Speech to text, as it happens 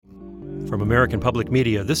From American Public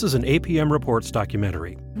Media, this is an APM Reports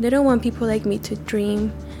documentary. They don't want people like me to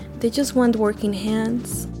dream. They just want working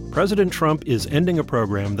hands. President Trump is ending a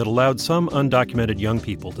program that allowed some undocumented young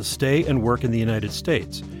people to stay and work in the United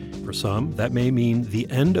States. For some, that may mean the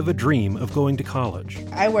end of a dream of going to college.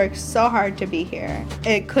 I worked so hard to be here.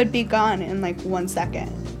 It could be gone in like 1 second.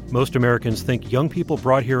 Most Americans think young people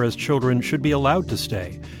brought here as children should be allowed to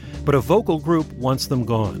stay, but a vocal group wants them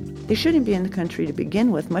gone. They shouldn't be in the country to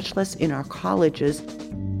begin with, much less in our colleges.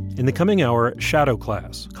 In the coming hour, Shadow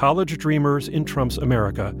Class, College Dreamers in Trump's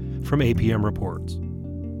America, from APM Reports.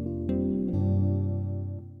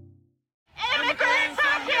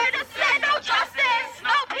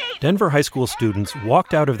 Denver high school students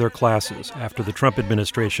walked out of their classes after the Trump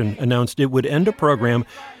administration announced it would end a program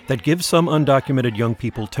that gives some undocumented young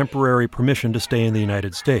people temporary permission to stay in the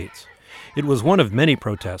United States. It was one of many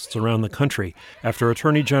protests around the country after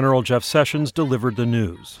Attorney General Jeff Sessions delivered the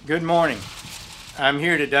news. Good morning. I'm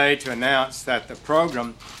here today to announce that the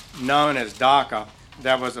program known as DACA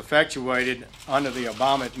that was effectuated under the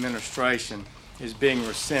Obama administration is being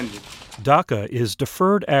rescinded. DACA is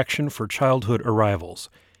Deferred Action for Childhood Arrivals.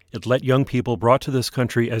 It let young people brought to this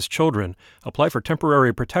country as children apply for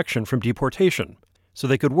temporary protection from deportation so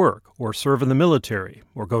they could work or serve in the military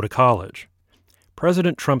or go to college.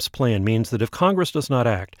 President Trump's plan means that if Congress does not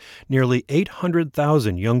act, nearly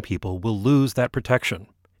 800,000 young people will lose that protection,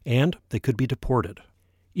 and they could be deported.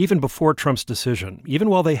 Even before Trump's decision, even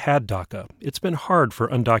while they had DACA, it's been hard for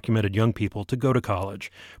undocumented young people to go to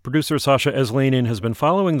college. Producer Sasha Eslanian has been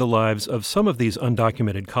following the lives of some of these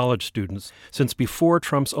undocumented college students since before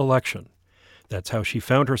Trump's election. That's how she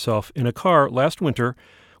found herself in a car last winter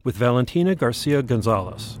with Valentina Garcia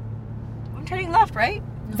Gonzalez. I'm turning left, right?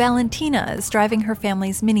 Valentina is driving her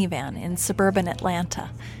family's minivan in suburban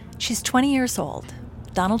Atlanta. She's 20 years old.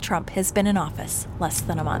 Donald Trump has been in office less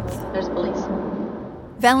than a month. There's police.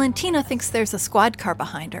 Valentina thinks there's a squad car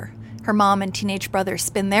behind her. Her mom and teenage brother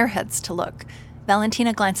spin their heads to look.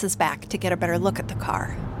 Valentina glances back to get a better look at the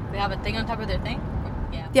car. They have a thing on top of their thing?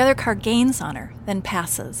 Yeah. The other car gains on her, then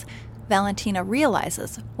passes. Valentina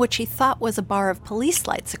realizes what she thought was a bar of police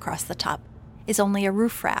lights across the top is only a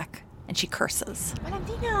roof rack, and she curses.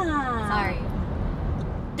 Valentina! Sorry.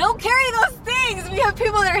 Don't carry those things! We have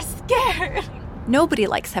people that are scared! Nobody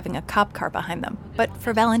likes having a cop car behind them, but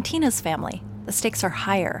for Valentina's family, the stakes are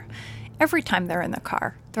higher. Every time they're in the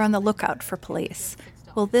car, they're on the lookout for police.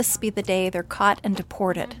 Will this be the day they're caught and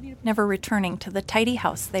deported, never returning to the tidy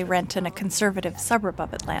house they rent in a conservative suburb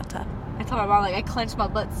of Atlanta? I told my mom, I clenched my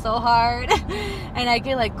butt so hard, and I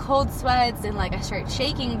get, cold sweats, and, I start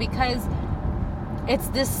shaking because it's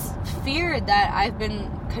this fear that I've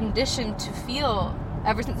been conditioned to feel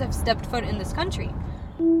ever since I've stepped foot in this country.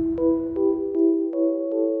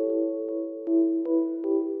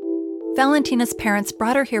 Valentina's parents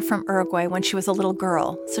brought her here from Uruguay when she was a little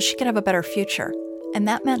girl so she could have a better future. And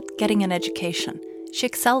that meant getting an education. She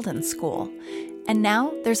excelled in school. And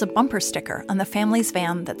now there's a bumper sticker on the family's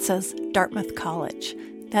van that says Dartmouth College.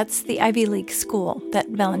 That's the Ivy League school that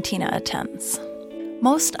Valentina attends.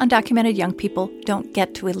 Most undocumented young people don't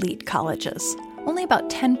get to elite colleges. Only about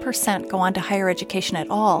 10% go on to higher education at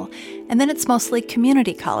all, and then it's mostly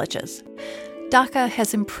community colleges. DACA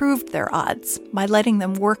has improved their odds by letting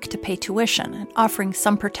them work to pay tuition and offering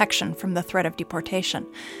some protection from the threat of deportation.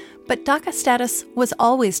 But DACA status was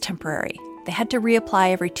always temporary. They had to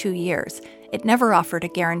reapply every 2 years. It never offered a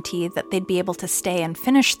guarantee that they'd be able to stay and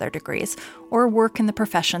finish their degrees or work in the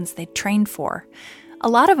professions they'd trained for. A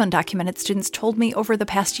lot of undocumented students told me over the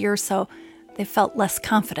past year or so they felt less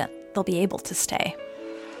confident they'll be able to stay.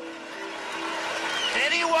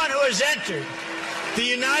 Anyone who has entered the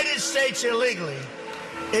United States illegally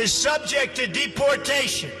is subject to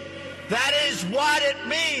deportation. That is what it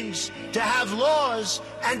means to have laws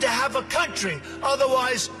and to have a country.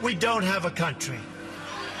 Otherwise, we don't have a country.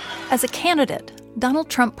 As a candidate, Donald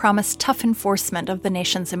Trump promised tough enforcement of the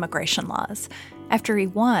nation's immigration laws. After he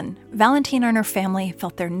won, Valentina and her family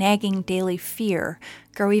felt their nagging daily fear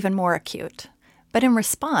grow even more acute. But in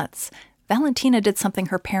response, Valentina did something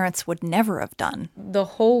her parents would never have done. The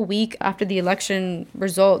whole week after the election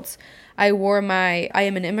results, I wore my I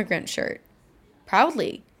am an immigrant shirt,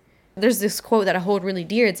 proudly. There's this quote that I hold really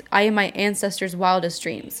dear. It's, I am my ancestors' wildest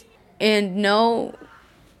dreams. And no,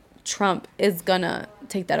 Trump is gonna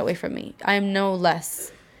take that away from me. I am no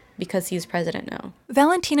less because he's president now.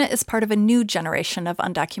 Valentina is part of a new generation of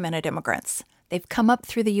undocumented immigrants. They've come up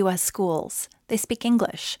through the U.S. schools. They speak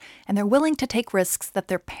English, and they're willing to take risks that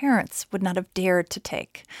their parents would not have dared to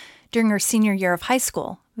take. During her senior year of high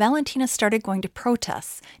school, Valentina started going to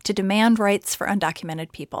protests to demand rights for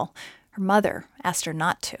undocumented people. Her mother asked her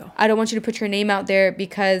not to. I don't want you to put your name out there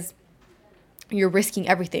because you're risking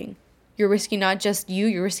everything. You're risking not just you,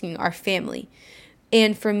 you're risking our family.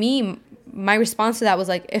 And for me, my response to that was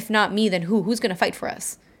like, if not me, then who? Who's going to fight for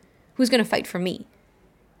us? Who's going to fight for me?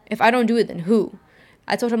 If I don't do it, then who?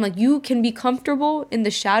 I told him, like, you can be comfortable in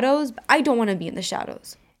the shadows, but I don't want to be in the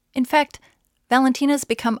shadows. In fact, Valentina's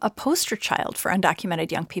become a poster child for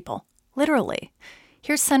undocumented young people, literally.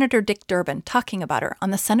 Here's Senator Dick Durbin talking about her on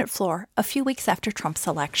the Senate floor a few weeks after Trump's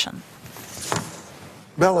election.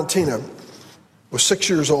 Valentina was 6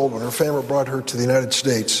 years old when her family brought her to the United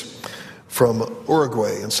States from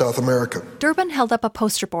Uruguay in South America. Durbin held up a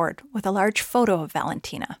poster board with a large photo of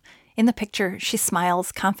Valentina. In the picture, she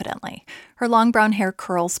smiles confidently. Her long brown hair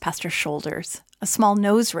curls past her shoulders. A small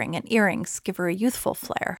nose ring and earrings give her a youthful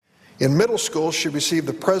flair. In middle school, she received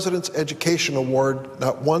the President's Education Award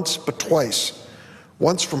not once, but twice.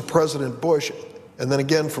 Once from President Bush, and then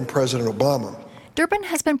again from President Obama. Durbin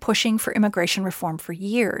has been pushing for immigration reform for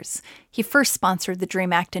years. He first sponsored the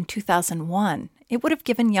DREAM Act in 2001. It would have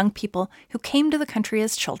given young people who came to the country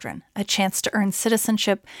as children a chance to earn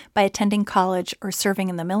citizenship by attending college or serving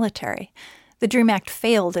in the military. The DREAM Act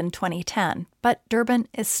failed in 2010, but Durbin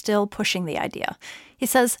is still pushing the idea. He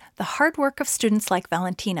says the hard work of students like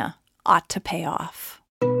Valentina ought to pay off.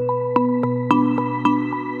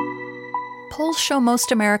 Polls show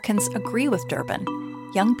most Americans agree with Durbin.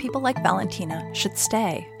 Young people like Valentina should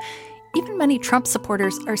stay. Even many Trump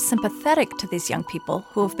supporters are sympathetic to these young people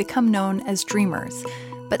who have become known as dreamers.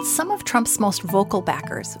 But some of Trump's most vocal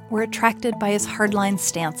backers were attracted by his hardline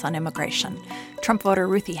stance on immigration. Trump voter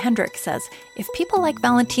Ruthie Hendricks says if people like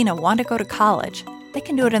Valentina want to go to college, they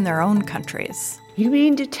can do it in their own countries. You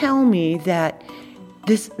mean to tell me that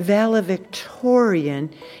this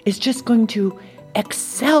valedictorian is just going to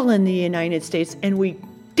excel in the United States and we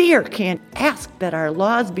can't ask that our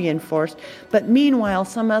laws be enforced, but meanwhile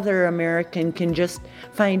some other American can just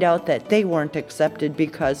find out that they weren't accepted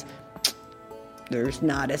because there's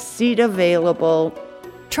not a seat available.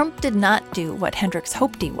 Trump did not do what Hendricks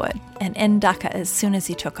hoped he would and end DACA as soon as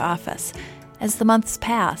he took office. As the months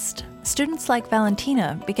passed, students like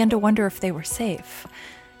Valentina began to wonder if they were safe.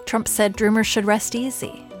 Trump said dreamers should rest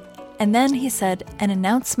easy. And then he said an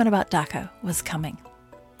announcement about DACA was coming.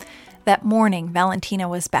 That morning, Valentina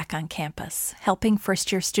was back on campus, helping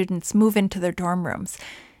first-year students move into their dorm rooms.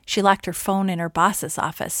 She locked her phone in her boss's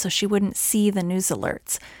office so she wouldn't see the news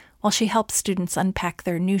alerts, while she helped students unpack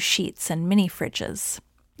their new sheets and mini fridges.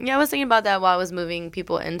 Yeah, I was thinking about that while I was moving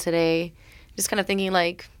people in today. Just kind of thinking,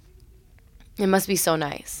 like, it must be so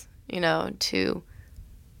nice, to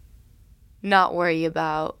not worry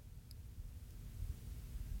about,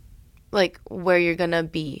 like, where you're going to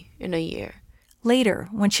be in a year. Later,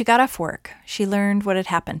 when she got off work, she learned what had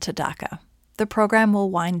happened to DACA. The program will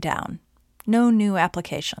wind down. No new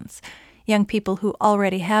applications. Young people who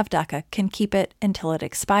already have DACA can keep it until it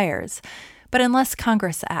expires. But unless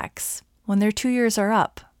Congress acts, when their 2 years are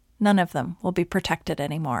up, none of them will be protected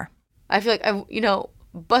anymore. I feel like I've,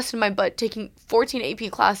 busted my butt taking 14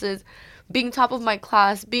 AP classes, being top of my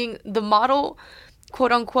class, being the model,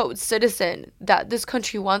 quote-unquote, citizen that this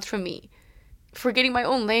country wants from me, forgetting my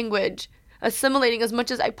own language, assimilating as much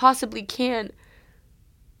as I possibly can.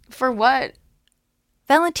 For what?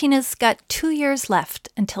 Valentina's got 2 years left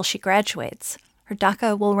until she graduates. Her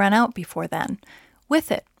DACA will run out before then.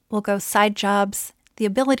 With it will go side jobs, the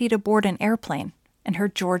ability to board an airplane, and her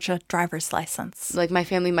Georgia driver's license. Like, my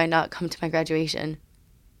family might not come to my graduation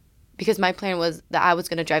because my plan was that I was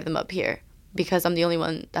going to drive them up here because I'm the only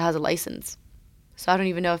one that has a license. So I don't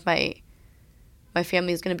even know if my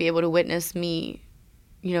family is going to be able to witness me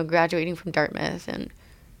graduating from Dartmouth. And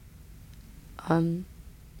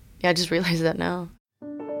I just realized that now.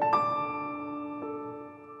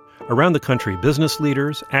 Around the country, business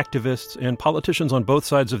leaders, activists, and politicians on both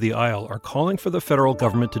sides of the aisle are calling for the federal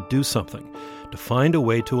government to do something, to find a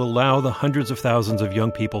way to allow the hundreds of thousands of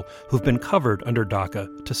young people who've been covered under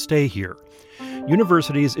DACA to stay here.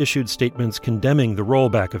 Universities issued statements condemning the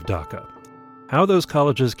rollback of DACA. How those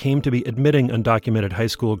colleges came to be admitting undocumented high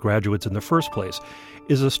school graduates in the first place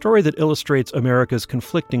is a story that illustrates America's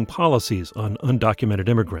conflicting policies on undocumented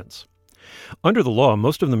immigrants. Under the law,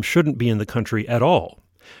 most of them shouldn't be in the country at all,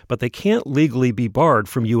 but they can't legally be barred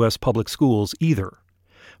from U.S. public schools either.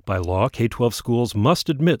 By law, K-12 schools must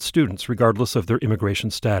admit students regardless of their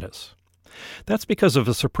immigration status. That's because of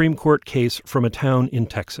a Supreme Court case from a town in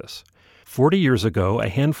Texas. 40 years ago, a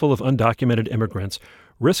handful of undocumented immigrants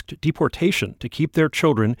risked deportation to keep their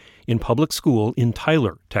children in public school in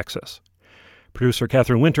Tyler, Texas. Producer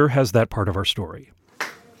Catherine Winter has that part of our story.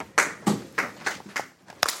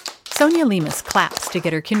 Sonia Lemus claps to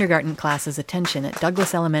get her kindergarten class's attention at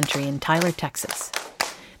Douglas Elementary in Tyler, Texas.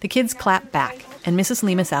 The kids clap back, and Mrs.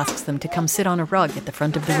 Lemus asks them to come sit on a rug at the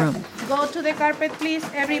front of the room. Go to the carpet, please.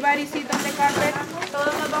 Everybody sit on the carpet.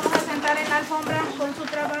 Todos nos vamos a sentar en la alfombra con su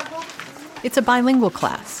trabajo. It's a bilingual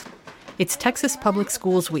class. It's Texas Public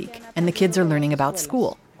Schools Week, and the kids are learning about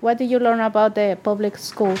school. What do you learn about the public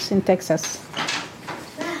schools in Texas?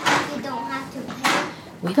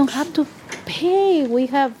 We don't have to pay. We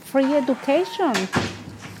have free education.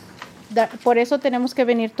 Por eso tenemos que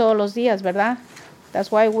venir todos los días, ¿verdad?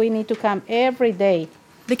 That's why we need to come every day.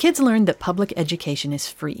 The kids learned that public education is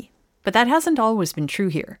free, but that hasn't always been true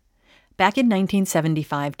here. Back in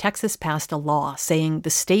 1975, Texas passed a law saying the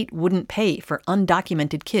state wouldn't pay for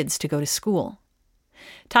undocumented kids to go to school.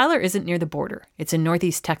 Tyler isn't near the border. It's in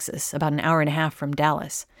northeast Texas, about an hour and a half from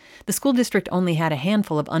Dallas. The school district only had a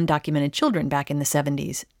handful of undocumented children back in the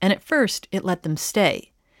 70s, and at first it let them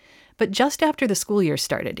stay. But just after the school year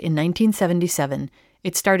started, in 1977,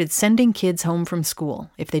 it started sending kids home from school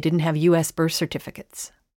if they didn't have U.S. birth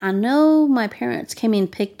certificates. I know my parents came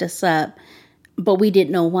and picked us up, but we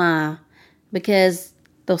didn't know why, because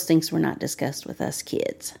those things were not discussed with us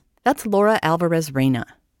kids. That's Laura Alvarez Reyna.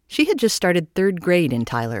 She had just started third grade in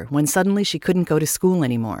Tyler when suddenly she couldn't go to school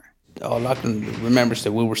anymore. All I can remember is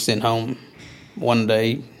that we were sent home one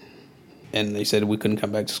day, and they said we couldn't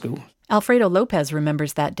come back to school. Alfredo Lopez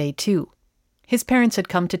remembers that day, too. His parents had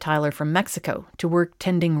come to Tyler from Mexico to work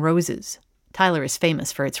tending roses. Tyler is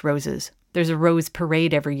famous for its roses. There's a rose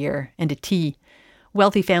parade every year, and a tea.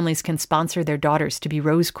 Wealthy families can sponsor their daughters to be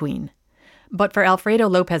Rose Queen. But for Alfredo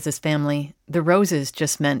Lopez's family, the roses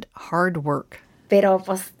just meant hard work. Pero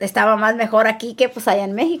pues estaba más mejor aquí que pues allá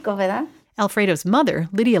en México, ¿verdad? Alfredo's mother,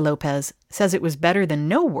 Lydia Lopez, says it was better than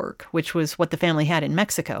no work, which was what the family had in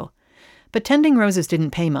Mexico. But tending roses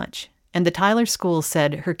didn't pay much, and the Tyler school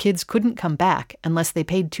said her kids couldn't come back unless they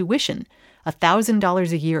paid tuition,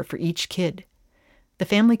 $1,000 a year for each kid. The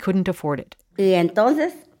family couldn't afford it. Y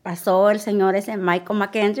entonces pasó el señor ese Michael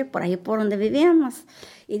McAndrew por ahí por donde vivíamos.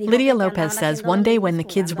 Lydia Lopez says one day when the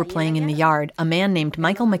kids were playing in the yard, a man named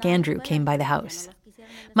Michael McAndrew came by the house.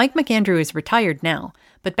 Mike McAndrew is retired now,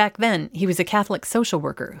 but back then he was a Catholic social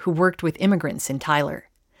worker who worked with immigrants in Tyler.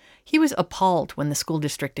 He was appalled when the school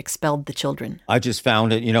district expelled the children. I just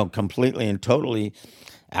found it, completely and totally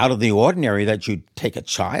out of the ordinary that you'd take a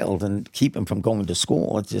child and keep him from going to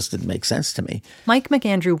school. It just didn't make sense to me. Mike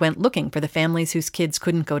McAndrew went looking for the families whose kids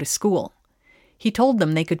couldn't go to school. He told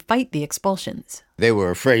them they could fight the expulsions. They were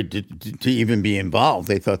afraid to even be involved.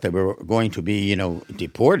 They thought they were going to be,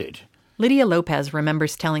 deported. Lydia Lopez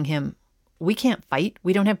remembers telling him, "We can't fight.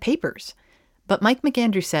 We don't have papers." But Mike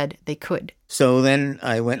McAndrew said they could. So then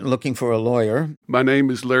I went looking for a lawyer. My name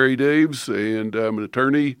is Larry Daves, and I'm an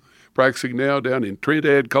attorney practicing now down in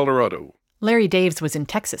Trinidad, Colorado. Larry Daves was in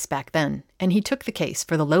Texas back then, and he took the case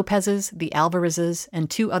for the Lopezes, the Alvarezes, and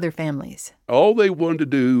 2 other families. All they wanted to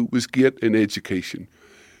do was get an education,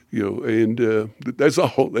 and that's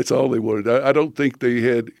all. That's all they wanted. I don't think they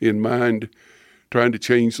had in mind trying to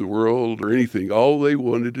change the world or anything. All they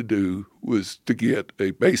wanted to do was to get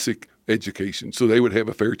a basic education so they would have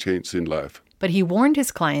a fair chance in life. But he warned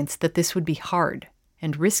his clients that this would be hard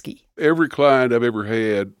and risky. Every client I've ever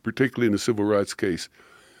had, particularly in a civil rights case,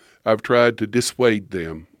 I've tried to dissuade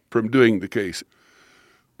them from doing the case.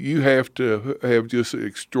 You have to have just an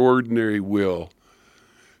extraordinary will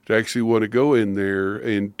to actually want to go in there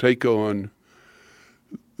and take on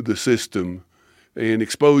the system and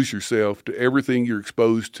expose yourself to everything you're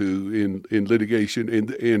exposed to in litigation.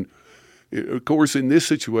 And of course, in this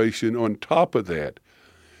situation, on top of that,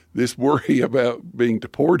 this worry about being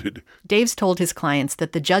deported. Daves told his clients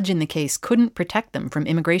that the judge in the case couldn't protect them from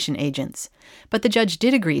immigration agents, but the judge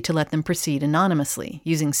did agree to let them proceed anonymously,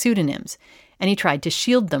 using pseudonyms, and he tried to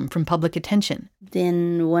shield them from public attention.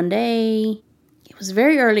 Then one day, it was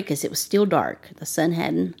very early because it was still dark. The sun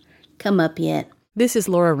hadn't come up yet. This is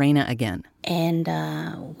Laura Reyna again. And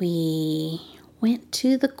we went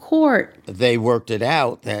to the court. They worked it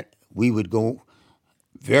out that we would go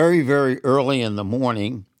very, very early in the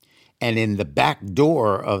morning and in the back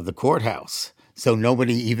door of the courthouse, so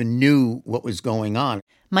nobody even knew what was going on.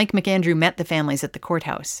 Mike McAndrew met the families at the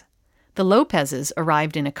courthouse. The Lopezes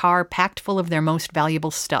arrived in a car packed full of their most valuable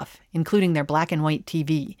stuff, including their black and white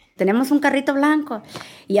TV. Tenemos un carrito blanco,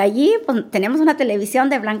 y allí pues, tenemos una televisión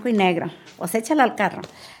de blanco y negro. Pues échala al carro.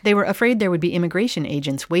 They were afraid there would be immigration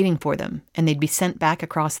agents waiting for them, and they'd be sent back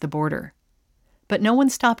across the border. But no one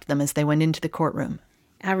stopped them as they went into the courtroom.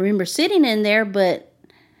 I remember sitting in there, but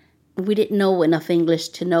we didn't know enough English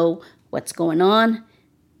to know what's going on.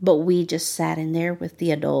 but we just sat in there with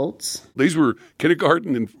the adults. These were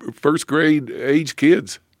kindergarten and first grade age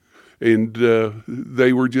kids, and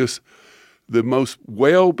they were just the most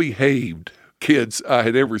well-behaved kids I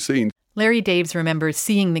had ever seen. Larry Daves remembers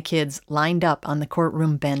seeing the kids lined up on the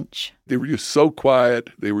courtroom bench. They were just so quiet.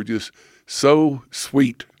 They were just so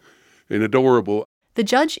sweet and adorable. The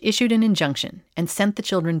judge issued an injunction and sent the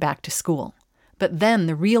children back to school. But then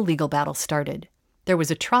the real legal battle started. There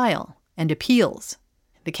was a trial and appeals.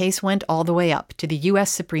 The case went all the way up to the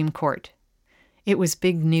U.S. Supreme Court. It was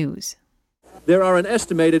big news. There are an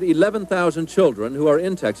estimated 11,000 children who are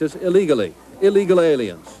in Texas illegally, illegal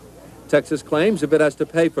aliens. Texas claims if it has to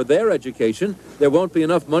pay for their education, there won't be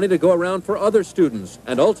enough money to go around for other students,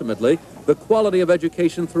 and ultimately, the quality of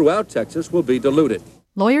education throughout Texas will be diluted.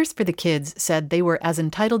 Lawyers for the kids said they were as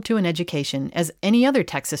entitled to an education as any other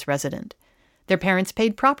Texas resident. Their parents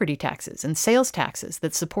paid property taxes and sales taxes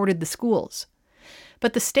that supported the schools.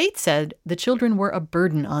 But the state said the children were a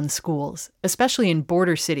burden on schools, especially in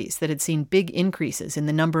border cities that had seen big increases in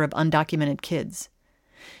the number of undocumented kids.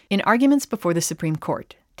 In arguments before the Supreme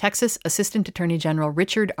Court, Texas Assistant Attorney General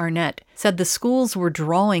Richard Arnett said the schools were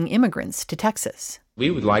drawing immigrants to Texas. We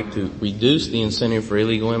would like to reduce the incentive for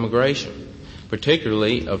illegal immigration,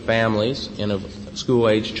 particularly of families and of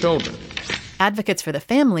school-age children. Advocates for the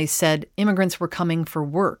families said immigrants were coming for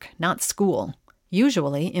work, not school.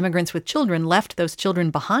 Usually, immigrants with children left those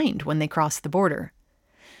children behind when they crossed the border.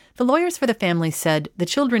 The lawyers for the families said the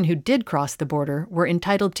children who did cross the border were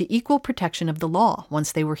entitled to equal protection of the law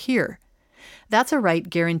once they were here. That's a right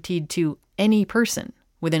guaranteed to any person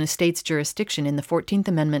within a state's jurisdiction in the 14th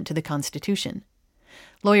Amendment to the Constitution.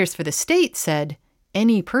 Lawyers for the state said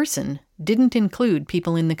any person didn't include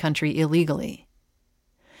people in the country illegally.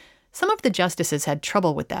 Some of the justices had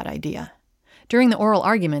trouble with that idea. During the oral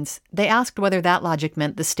arguments, they asked whether that logic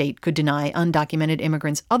meant the state could deny undocumented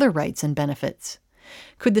immigrants other rights and benefits.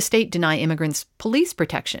 Could the state deny immigrants police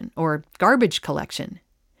protection or garbage collection?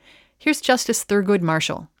 Here's Justice Thurgood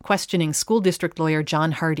Marshall questioning school district lawyer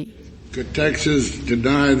John Hardy. Could Texas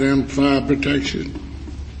deny them fire protection?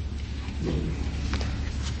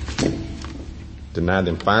 Deny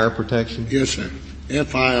them fire protection? Yes, sir.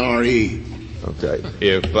 F-I-R-E. Okay.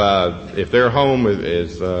 If their home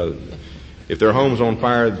if their home's on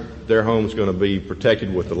fire, their home's going to be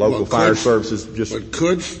protected with the local fire services. But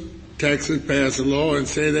could Texas pass a law and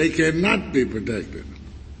say they cannot be protected?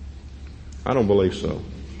 I don't believe so.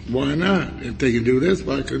 Why not? If they can do this,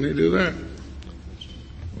 why couldn't they do that?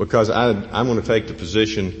 Because I'm going to take the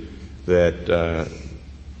position that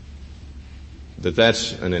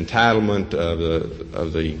that's an entitlement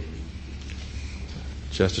of the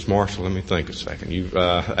Justice Marshall. Let me think a second.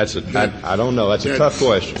 I don't know. That's a tough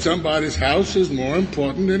question. Somebody's house is more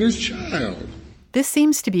important than his child. This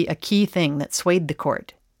seems to be a key thing that swayed the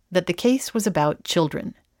court, that the case was about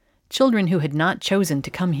children who had not chosen to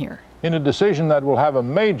come here. In a decision that will have a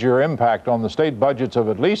major impact on the state budgets of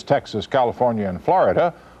at least Texas, California, and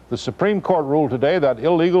Florida, the Supreme Court ruled today that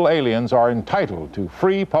illegal aliens are entitled to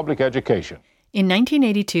free public education. In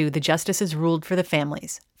 1982, the justices ruled for the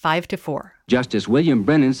families, 5-4. Justice William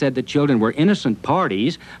Brennan said the children were innocent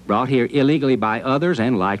parties brought here illegally by others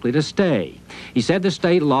and likely to stay. He said the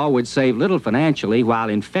state law would save little financially while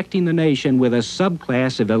infecting the nation with a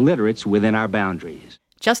subclass of illiterates within our boundaries.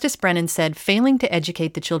 Justice Brennan said failing to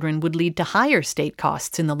educate the children would lead to higher state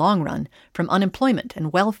costs in the long run from unemployment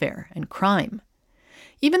and welfare and crime.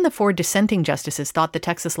 Even the 4 dissenting justices thought the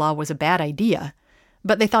Texas law was a bad idea,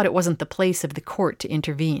 but they thought it wasn't the place of the court to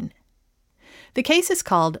intervene. The case is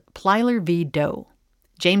called Plyler v. Doe.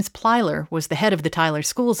 James Plyler was the head of the Tyler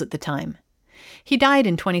schools at the time. He died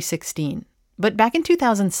in 2016, but back in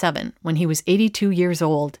 2007, when he was 82 years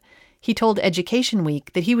old, he told Education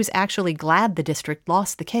Week that he was actually glad the district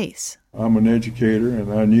lost the case. I'm an educator,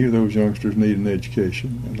 and I knew those youngsters needed an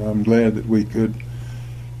education, and I'm glad that we could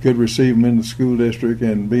receive them in the school district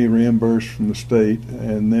and be reimbursed from the state,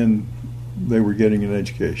 and then they were getting an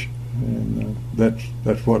education. And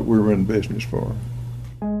that's what we were in business for.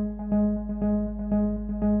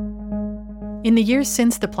 In the years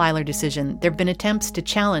since the Plyler decision, there have been attempts to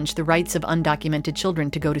challenge the rights of undocumented children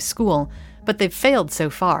to go to school, but they've failed so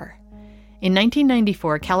far. In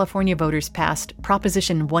 1994, California voters passed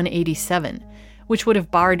Proposition 187, which would have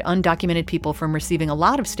barred undocumented people from receiving a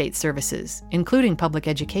lot of state services, including public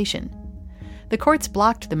education. The courts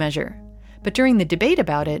blocked the measure, but during the debate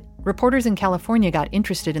about it, reporters in California got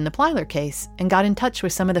interested in the Plyler case and got in touch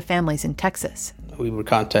with some of the families in Texas. We were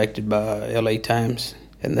contacted by LA Times,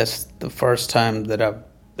 and that's the first time that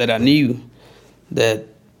I knew that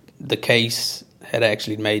the case had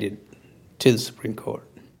actually made it to the Supreme Court.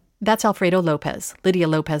 That's Alfredo Lopez, Lydia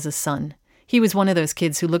Lopez's son. He was one of those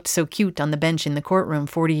kids who looked so cute on the bench in the courtroom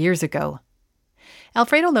 40 years ago.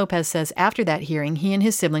 Alfredo Lopez says after that hearing, he and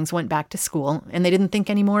his siblings went back to school, and they didn't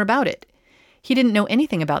think any more about it. He didn't know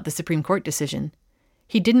anything about the Supreme Court decision.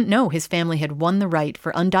 He didn't know his family had won the right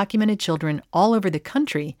for undocumented children all over the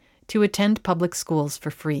country to attend public schools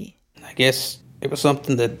for free. I guess it was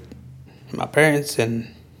something that my parents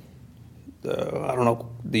and,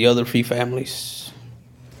 the other three families,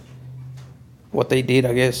 what they did,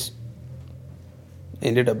 I guess,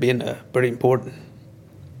 ended up being pretty important.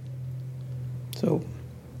 So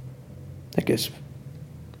I guess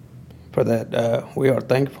for that, we are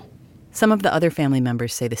thankful. Some of the other family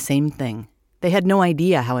members say the same thing. They had no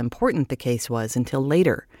idea how important the case was until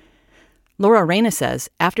later. Laura Reyna says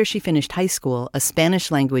after she finished high school, a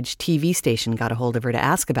Spanish-language TV station got a hold of her to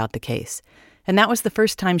ask about the case. And that was the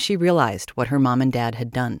first time she realized what her mom and dad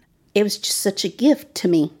had done. It was just such a gift to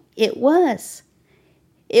me. It was.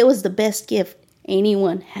 It was the best gift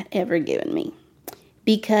anyone had ever given me.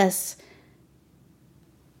 Because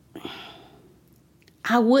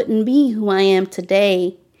I wouldn't be who I am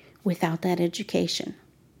today without that education.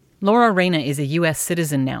 Laura Reyna is a U.S.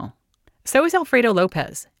 citizen now. So is Alfredo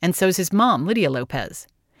Lopez, and so's his mom, Lydia Lopez.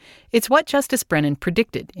 It's what Justice Brennan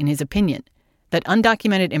predicted, in his opinion, that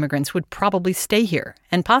undocumented immigrants would probably stay here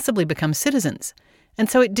and possibly become citizens, and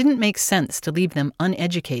so it didn't make sense to leave them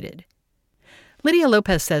uneducated. Lydia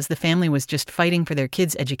Lopez says the family was just fighting for their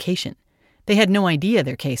kids' education. They had no idea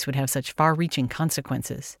their case would have such far-reaching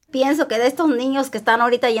consequences. Pienso que de estos niños que están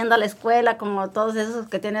ahorita yendo a la escuela, como todos esos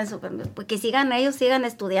que tienen pues que sigan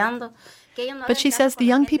estudiando. But she says the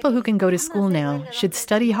young people who can go to school now should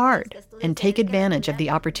study hard and take advantage of the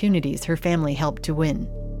opportunities her family helped to win.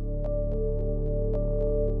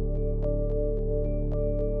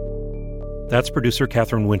 That's producer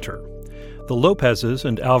Catherine Winter. The Lopezes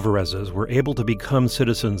and Alvarezes were able to become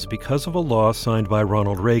citizens because of a law signed by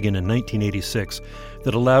Ronald Reagan in 1986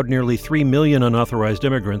 that allowed nearly 3 million unauthorized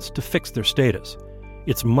immigrants to fix their status.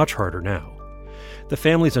 It's much harder now. The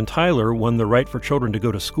families in Tyler won the right for children to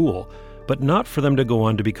go to school, but not for them to go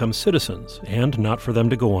on to become citizens, and not for them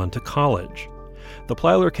to go on to college. The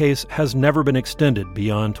Plyler case has never been extended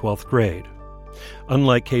beyond 12th grade.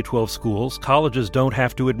 Unlike K-12 schools, colleges don't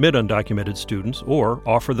have to admit undocumented students or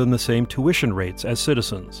offer them the same tuition rates as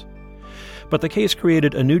citizens. But the case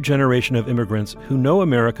created a new generation of immigrants who know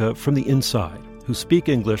America from the inside, who speak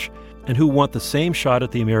English, and who want the same shot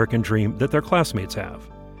at the American dream that their classmates have.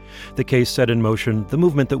 The case set in motion the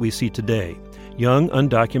movement that we see today, young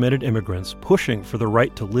undocumented immigrants pushing for the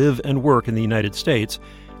right to live and work in the United States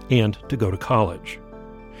and to go to college.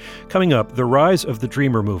 Coming up, the rise of the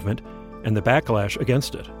Dreamer movement and the backlash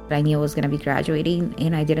against it. I knew I was going to be graduating,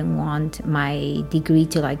 and I didn't want my degree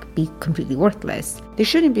to be completely worthless. They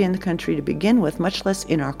shouldn't be in the country to begin with, much less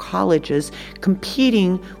in our colleges,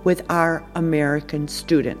 competing with our American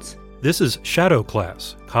students. This is Shadow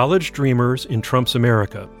Class, College Dreamers in Trump's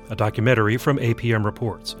America, a documentary from APM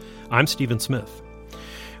Reports. I'm Stephen Smith.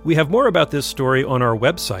 We have more about this story on our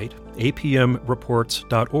website,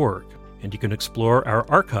 apmreports.org. And you can explore our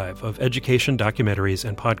archive of education documentaries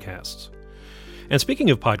and podcasts. And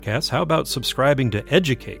speaking of podcasts, how about subscribing to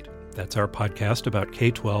Educate? That's our podcast about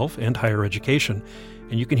K-12 and higher education.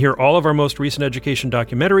 And you can hear all of our most recent education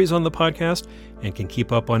documentaries on the podcast and can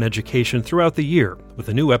keep up on education throughout the year with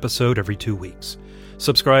a new episode every 2 weeks.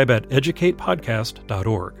 Subscribe at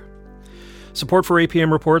educatepodcast.org. Support for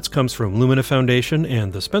APM Reports comes from Lumina Foundation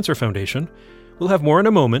and the Spencer Foundation. We'll have more in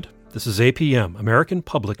a moment. This is APM, American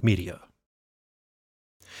Public Media.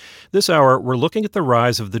 This hour, we're looking at the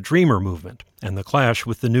rise of the Dreamer movement and the clash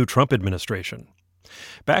with the new Trump administration.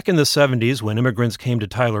 Back in the 70s, when immigrants came to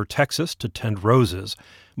Tyler, Texas to tend roses,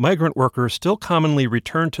 migrant workers still commonly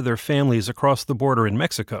returned to their families across the border in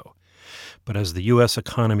Mexico. But as the U.S.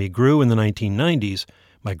 economy grew in the 1990s,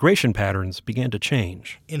 migration patterns began to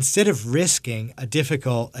change. Instead of risking a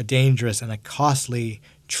difficult, a dangerous, and a costly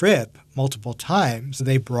trip multiple times,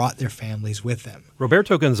 they brought their families with them.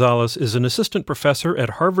 Roberto Gonzalez is an assistant professor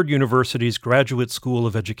at Harvard University's Graduate School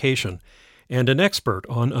of Education and an expert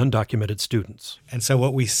on undocumented students. And so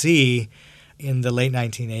what we see in the late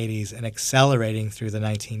 1980s and accelerating through the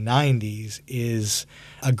 1990s is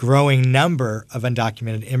a growing number of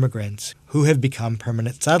undocumented immigrants who have become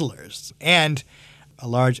permanent settlers, and a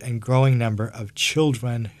large and growing number of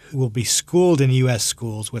children who will be schooled in U.S.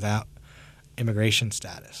 schools without immigration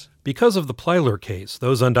status. Because of the Plyler case,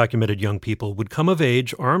 those undocumented young people would come of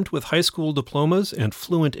age armed with high school diplomas and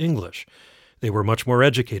fluent English. They were much more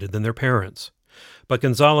educated than their parents. But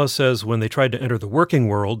Gonzalez says when they tried to enter the working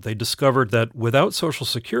world, they discovered that without Social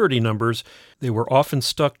Security numbers, they were often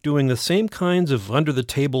stuck doing the same kinds of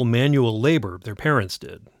under-the-table manual labor their parents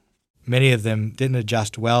did. Many of them didn't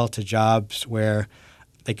adjust well to jobs where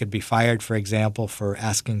they could be fired, for example, for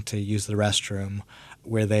asking to use the restroom,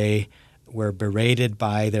 where they were berated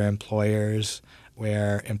by their employers,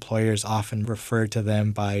 where employers often referred to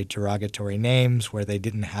them by derogatory names, where they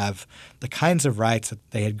didn't have the kinds of rights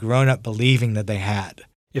that they had grown up believing that they had.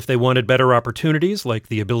 If they wanted better opportunities, like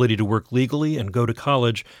the ability to work legally and go to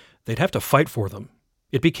college, they'd have to fight for them.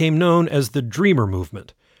 It became known as the Dreamer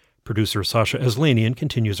Movement. Producer Sasha Aslanian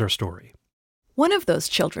continues our story. One of those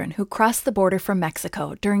children who crossed the border from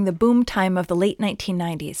Mexico during the boom time of the late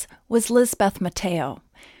 1990s was Lizbeth Mateo.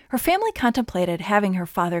 Her family contemplated having her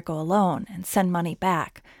father go alone and send money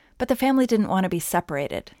back, but the family didn't want to be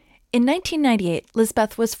separated. In 1998,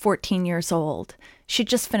 Lizbeth was 14 years old. She'd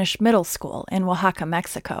just finished middle school in Oaxaca,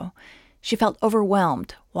 Mexico. She felt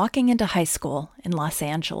overwhelmed walking into high school in Los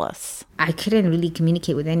Angeles. I couldn't really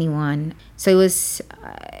communicate with anyone, so it was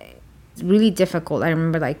really difficult. I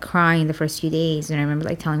remember crying the first few days, and I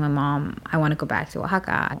remember telling my mom, I want to go back to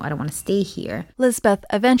Oaxaca. I don't want to stay here. Lizbeth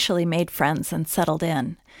eventually made friends and settled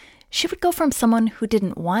in. She would go from someone who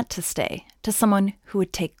didn't want to stay to someone who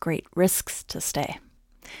would take great risks to stay.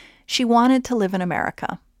 She wanted to live in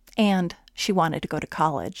America, and she wanted to go to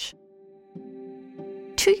college.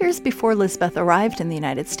 2 years before Lizbeth arrived in the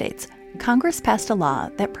United States, Congress passed a law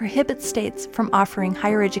that prohibits states from offering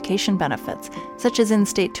higher education benefits, such as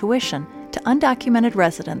in-state tuition, to undocumented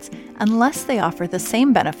residents unless they offer the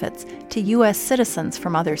same benefits to U.S. citizens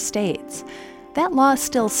from other states. That law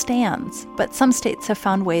still stands, but some states have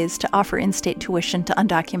found ways to offer in-state tuition to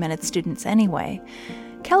undocumented students anyway.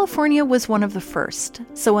 California was one of the first,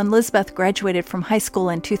 so when Lizbeth graduated from high school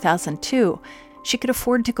in 2002, she could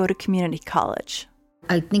afford to go to community college.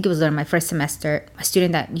 I think it was during my first semester, a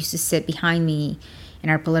student that used to sit behind me in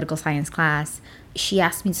our political science class, she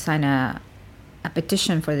asked me to sign a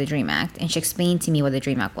petition for the DREAM Act, and she explained to me what the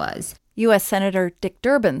DREAM Act was. U.S. Senator Dick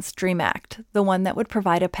Durbin's DREAM Act, the one that would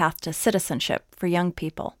provide a path to citizenship for young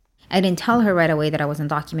people. I didn't tell her right away that I was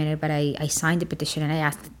undocumented, but I signed the petition and I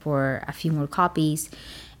asked for a few more copies.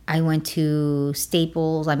 I went to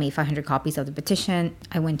Staples. I made 500 copies of the petition.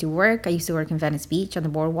 I went to work. I used to work in Venice Beach on the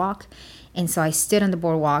boardwalk. And so I stood on the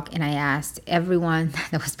boardwalk and I asked everyone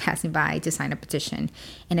that was passing by to sign a petition.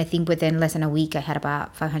 And I think within less than a week, I had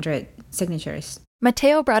about 500 signatures.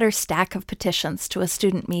 Mateo brought her stack of petitions to a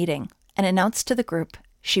student meeting and announced to the group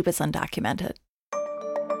she was undocumented.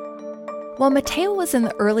 While Mateo was in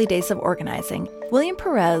the early days of organizing, William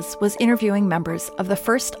Perez was interviewing members of the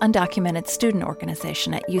first undocumented student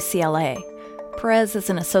organization at UCLA. Perez is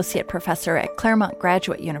an associate professor at Claremont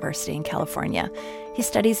Graduate University in California. He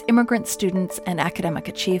studies immigrant students and academic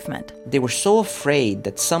achievement. They were so afraid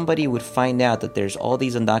that somebody would find out that there's all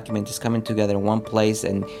these undocumented coming together in one place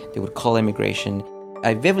and they would call immigration.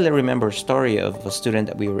 I vividly remember a story of a student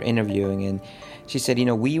that we were interviewing, and she said,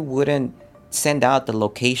 we wouldn't send out the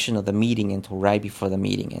location of the meeting until right before the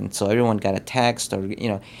meeting. And so everyone got a text or,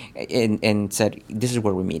 and said, this is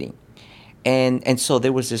where we're meeting. And so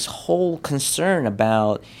there was this whole concern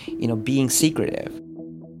about, being secretive.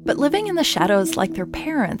 But living in the shadows like their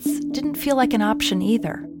parents didn't feel like an option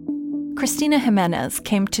either. Cristina Jimenez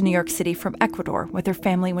came to New York City from Ecuador with her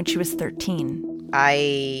family when she was 13.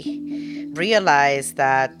 I realized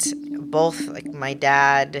that both my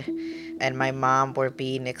dad and my mom were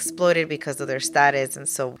being exploited because of their status. And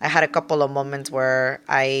so I had a couple of moments where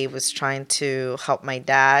I was trying to help my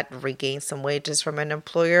dad regain some wages from an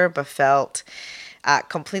employer, but felt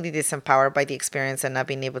completely disempowered by the experience and not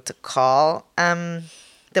being able to call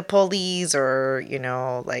the police or,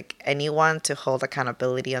 anyone to hold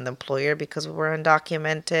accountability on the employer because we were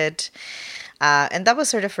undocumented. And that was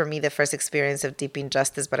sort of, for me, the first experience of deep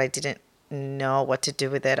injustice, but I didn't know what to do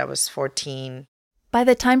with it. I was 14. By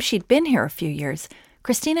the time she'd been here a few years,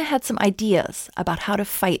 Cristina had some ideas about how to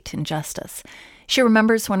fight injustice. She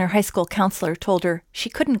remembers when her high school counselor told her she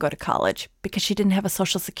couldn't go to college because she didn't have a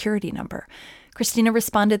Social Security number. Cristina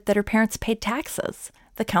responded that her parents paid taxes.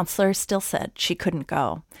 The counselor still said she couldn't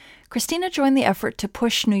go. Cristina joined the effort to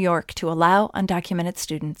push New York to allow undocumented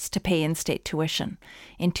students to pay in-state tuition.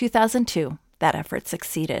 In 2002, that effort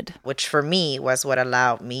succeeded. Which for me was what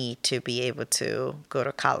allowed me to be able to go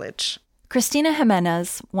to college. Cristina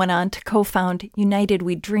Jimenez went on to co-found United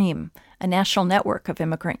We Dream, a national network of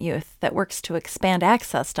immigrant youth that works to expand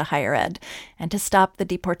access to higher ed and to stop the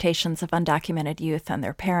deportations of undocumented youth and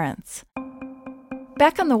their parents.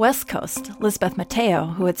 Back on the West Coast, Lizbeth Mateo,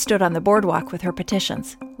 who had stood on the boardwalk with her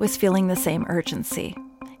petitions, was feeling the same urgency.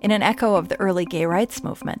 In an echo of the early gay rights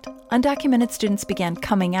movement, undocumented students began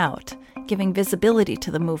coming out, giving visibility to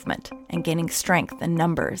the movement and gaining strength in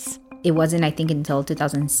numbers. It wasn't, I think, until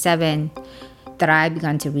 2007 that I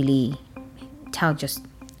began to really tell just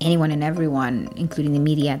anyone and everyone, including the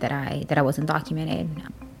media, that I was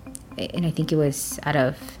undocumented. And I think it was out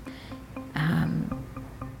of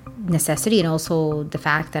necessity, and also the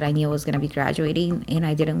fact that I knew I was going to be graduating and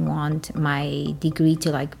I didn't want my degree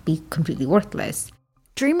to be completely worthless.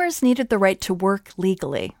 Dreamers needed the right to work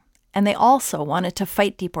legally, and they also wanted to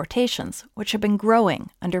fight deportations, which had been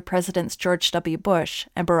growing under Presidents George W. Bush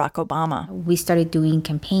and Barack Obama. We started doing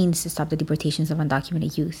campaigns to stop the deportations of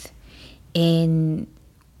undocumented youth, and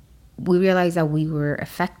we realized that we were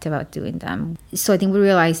effective at doing them. So I think we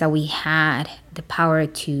realized that we had the power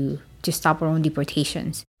to stop our own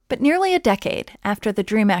deportations. But nearly a decade after the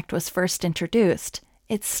DREAM Act was first introduced,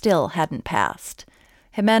 it still hadn't passed.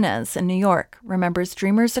 Jimenez in New York remembers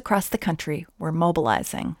dreamers across the country were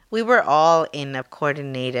mobilizing. We were all in a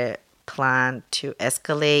coordinated plan to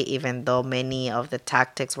escalate, even though many of the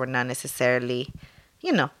tactics were not necessarily,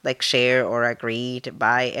 shared or agreed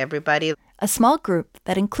by everybody. A small group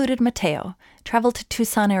that included Mateo traveled to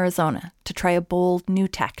Tucson, Arizona to try a bold new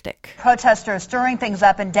tactic. Protesters stirring things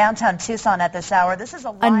up in downtown Tucson at this hour. This is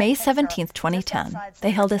On May 17, 2010, they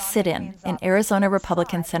held a sit-in in Arizona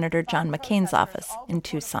Republican Senator John McCain's office in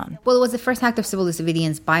Tucson. Well, it was the first act of civil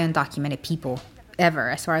disobedience by undocumented people ever,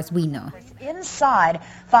 as far as we know. Inside,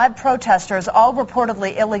 5 protesters, all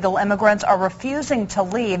reportedly illegal immigrants, are refusing to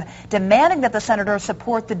leave, demanding that the senator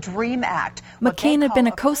support the DREAM Act. McCain had been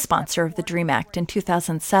a co-sponsor of the DREAM Act in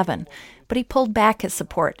 2007, but he pulled back his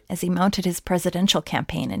support as he mounted his presidential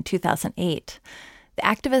campaign in 2008. The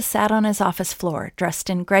activist sat on his office floor, dressed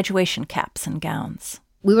in graduation caps and gowns.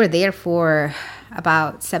 We were there for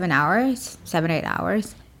about 7 or 8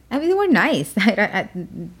 hours. I mean, they were nice.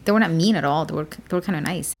 They were not mean at all. They were kind of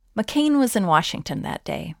nice. McCain was in Washington that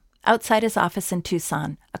day. Outside his office in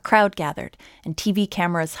Tucson, a crowd gathered and TV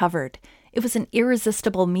cameras hovered. It was an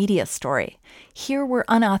irresistible media story. Here were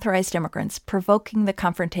unauthorized immigrants provoking the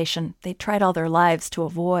confrontation they tried all their lives to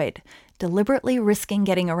avoid, deliberately risking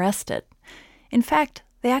getting arrested. In fact,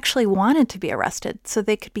 they actually wanted to be arrested so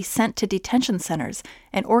they could be sent to detention centers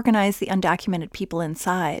and organize the undocumented people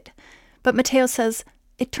inside. But Mateo says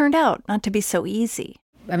it turned out not to be so easy.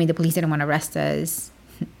 I mean, the police didn't want to arrest us.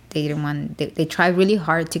 They tried really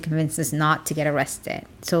hard to convince us not to get arrested.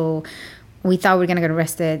 So we thought we were going to get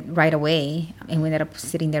arrested right away, and we ended up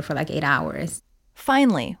sitting there for 8 hours.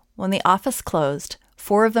 Finally, when the office closed,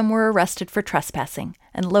 4 of them were arrested for trespassing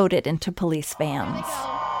and loaded into police vans.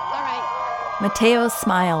 Mateo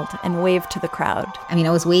smiled and waved to the crowd. I mean,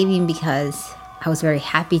 I was waving because I was very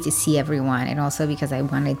happy to see everyone, and also because I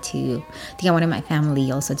wanted my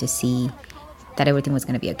family also to see that everything was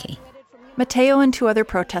going to be okay. Mateo and 2 other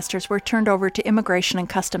protesters were turned over to Immigration and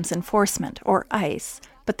Customs Enforcement, or ICE,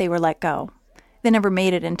 but they were let go. They never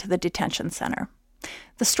made it into the detention center.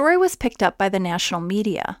 The story was picked up by the national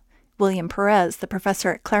media. William Perez, the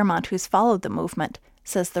professor at Claremont who's followed the movement,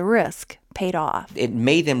 says the risk paid off. It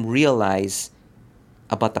made them realize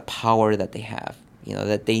about the power that they have.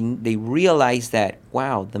 That they realize that,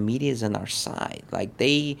 wow, the media is on our side.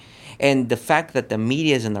 And the fact that the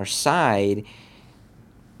media is on our side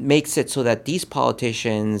makes it so that these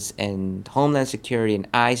politicians and Homeland Security and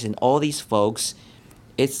ICE and all these folks,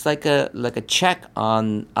 it's like a check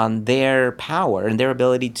on their power and their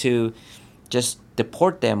ability to just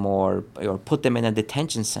deport them or put them in a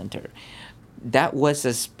detention center. That was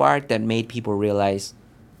a spark that made people realize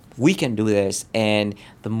we can do this, and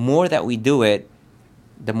the more that we do it,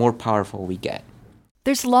 the more powerful we get.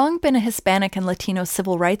 There's long been a Hispanic and Latino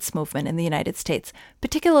civil rights movement in the United States,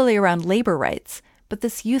 particularly around labor rights, but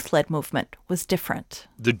this youth-led movement was different.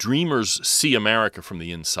 The dreamers see America from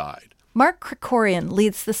the inside. Mark Krikorian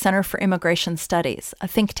leads the Center for Immigration Studies, a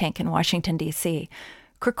think tank in Washington, D.C.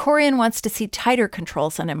 Krikorian wants to see tighter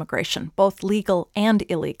controls on immigration, both legal and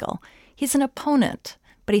illegal. He's an opponent,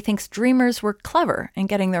 but he thinks dreamers were clever in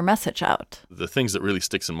getting their message out. The things that really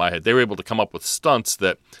sticks in my head, they were able to come up with stunts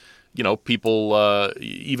that, people,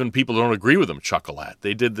 even people who don't agree with them, chuckle at.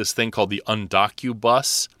 They did this thing called the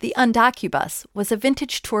Undocubus. The Undocubus was a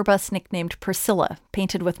vintage tour bus nicknamed Priscilla,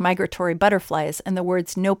 painted with migratory butterflies and the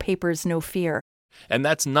words "No papers, no fear." And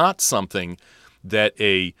that's not something that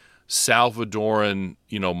a Salvadoran,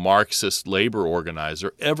 Marxist labor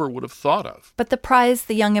organizer ever would have thought of. But the prize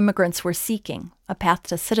the young immigrants were seeking, a path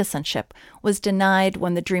to citizenship, was denied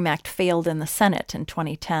when the DREAM Act failed in the Senate in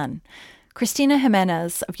 2010. Cristina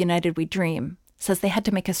Jimenez of United We Dream says they had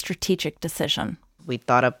to make a strategic decision. We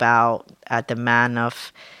thought about a demand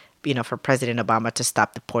of for President Obama to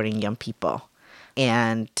stop deporting young people.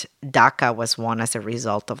 And DACA was one as a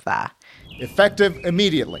result of that. Effective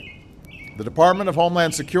immediately, the Department of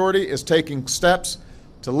Homeland Security is taking steps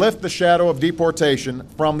to lift the shadow of deportation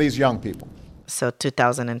from these young people. So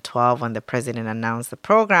 2012, when the president announced the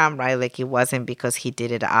program, right, like it wasn't because he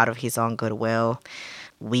did it out of his own goodwill.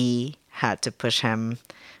 We had to push him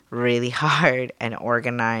really hard and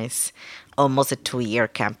organize almost a 2-year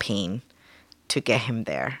campaign to get him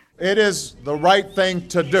there. It is the right thing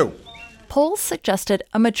to do. Polls suggested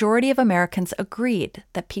a majority of Americans agreed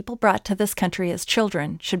that people brought to this country as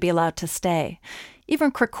children should be allowed to stay.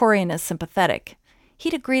 Even Krikorian is sympathetic.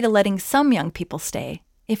 He'd agree to letting some young people stay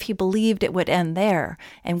if he believed it would end there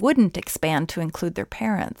and wouldn't expand to include their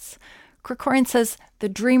parents. Krikorian says the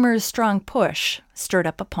Dreamers' strong push stirred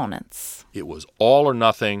up opponents. It was all or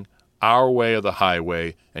nothing, our way or the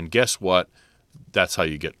highway, and guess what? That's how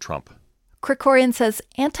you get Trump. Krikorian says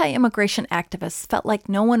anti-immigration activists felt like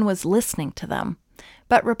no one was listening to them.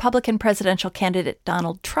 But Republican presidential candidate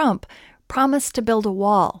Donald Trump promised to build a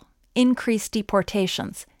wall, increase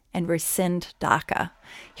deportations, and rescind DACA.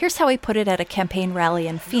 Here's how he put it at a campaign rally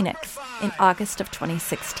in Phoenix in August of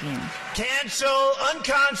 2016. Cancel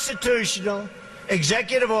unconstitutional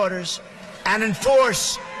executive orders and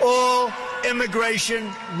enforce all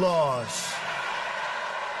immigration laws.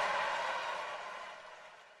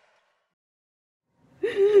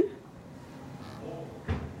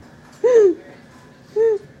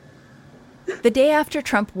 The day after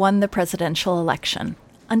Trump won the presidential election,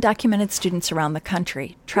 undocumented students around the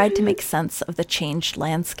country tried to make sense of the changed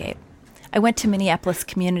landscape. I went to Minneapolis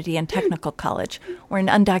Community and Technical College, where an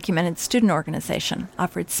undocumented student organization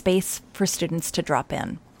offered space for students to drop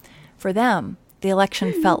in. For them, the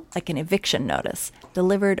election felt like an eviction notice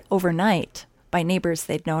delivered overnight by neighbors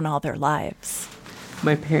they'd known all their lives.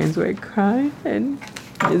 My parents were crying, and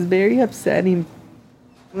it was very upsetting.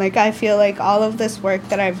 Like, I feel like all of this work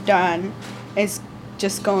that I've done is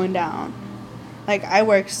just going down. Like, I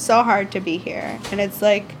worked so hard to be here, and it's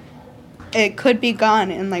like, it could be gone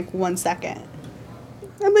in, 1 second.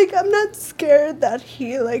 I'm not scared that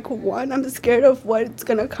he, won. I'm scared of what's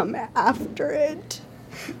gonna come after it.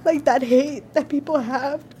 That hate that people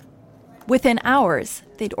have. Within hours,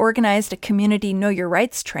 they'd organized a community Know Your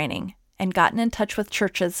Rights training and gotten in touch with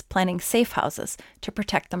churches planning safe houses to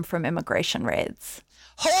protect them from immigration raids.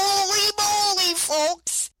 Holy moly,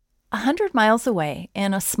 folks! 100 miles away,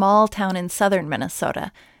 in a small town in southern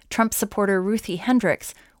Minnesota, Trump supporter Ruthie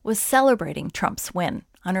Hendricks was celebrating Trump's win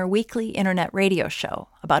on her weekly internet radio show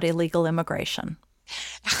about illegal immigration.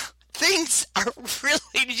 Things are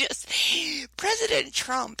really just... President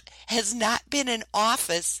Trump has not been in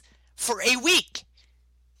office for a week.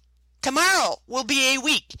 Tomorrow will be a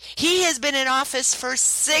week. He has been in office for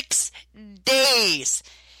 6 days.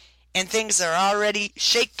 And things are already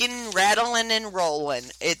shaking, rattling, and rolling.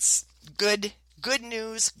 It's good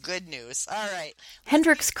news. All right.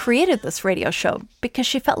 Hendricks created this radio show because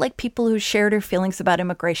she felt like people who shared her feelings about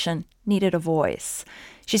immigration needed a voice.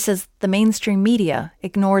 She says the mainstream media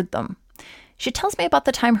ignored them. She tells me about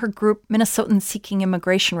the time her group, Minnesotans Seeking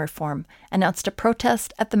Immigration Reform, announced a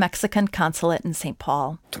protest at the Mexican consulate in St.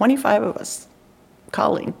 Paul. 25 of us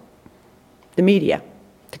calling the media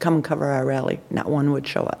to come and cover our rally. Not one would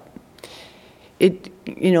show up. I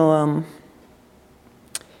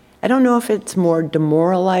don't know if it's more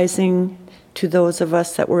demoralizing to those of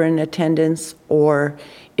us that were in attendance or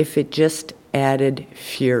if it just added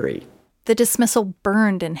fury. The dismissal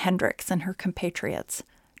burned in Hendricks and her compatriots.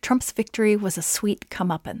 Trump's victory was a sweet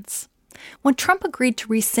comeuppance. When Trump agreed to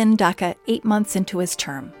rescind DACA 8 months into his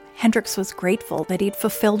term, Hendricks was grateful that he'd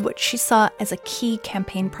fulfilled what she saw as a key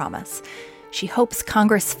campaign promise. She hopes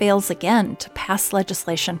Congress fails again to pass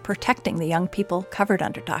legislation protecting the young people covered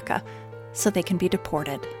under DACA so they can be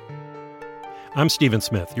deported. I'm Stephen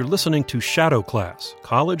Smith. You're listening to Shadow Class,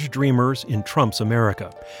 College Dreamers in Trump's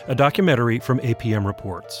America, a documentary from APM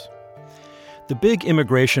Reports. The big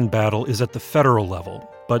immigration battle is at the federal level,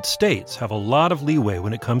 but states have a lot of leeway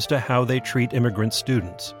when it comes to how they treat immigrant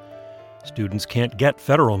students. Students can't get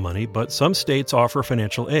federal money, but some states offer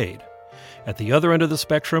financial aid. At the other end of the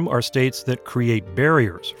spectrum are states that create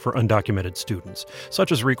barriers for undocumented students,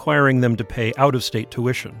 such as requiring them to pay out-of-state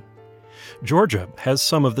tuition. Georgia has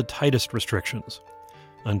some of the tightest restrictions.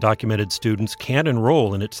 Undocumented students can't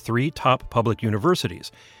enroll in its 3 top public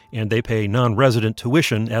universities, and they pay non-resident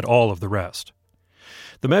tuition at all of the rest.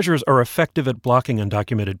 The measures are effective at blocking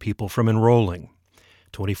undocumented people from enrolling.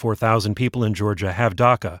 24,000 people in Georgia have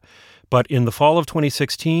DACA, but in the fall of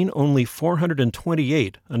 2016, only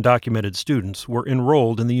 428 undocumented students were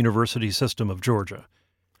enrolled in the university system of Georgia.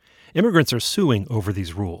 Immigrants are suing over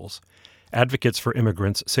these rules. Advocates for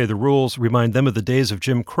immigrants say the rules remind them of the days of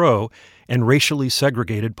Jim Crow and racially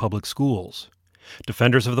segregated public schools.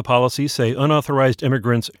 Defenders of the policy say unauthorized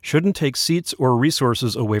immigrants shouldn't take seats or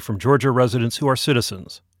resources away from Georgia residents who are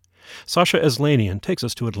citizens. Sasha Eslanian takes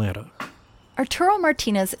us to Atlanta. Arturo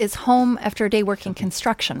Martinez is home after a day working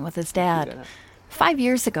construction with his dad. 5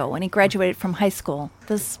 years ago, when he graduated from high school,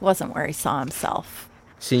 this wasn't where he saw himself.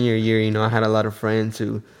 Senior year, I had a lot of friends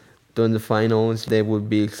who, during the finals, they would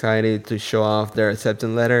be excited to show off their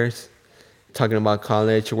acceptance letters, talking about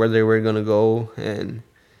college, where they were going to go, and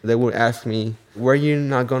they would ask me, where are you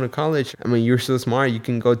not going to college? I mean, you're so smart, you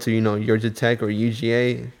can go to, Georgia Tech or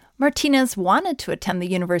UGA. Martinez wanted to attend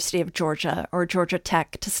the University of Georgia or Georgia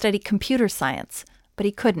Tech to study computer science, but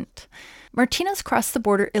he couldn't. Martinez crossed the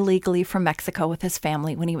border illegally from Mexico with his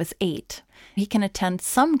family when he was 8. He can attend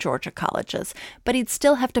some Georgia colleges, but he'd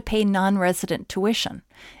still have to pay non-resident tuition.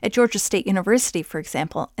 At Georgia State University, for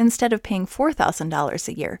example, instead of paying $4,000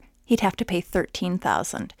 a year, he'd have to pay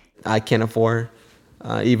 $13,000. I can't afford,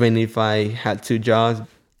 even if I had 2 jobs.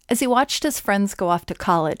 As he watched his friends go off to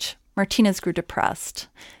college, Martinez grew depressed.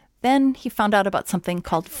 Then he found out about something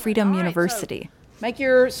called Freedom University. Make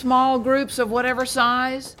your small groups of whatever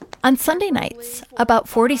size. On Sunday nights, about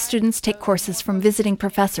 40 students take courses from visiting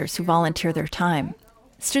professors who volunteer their time.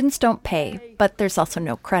 Students don't pay, but there's also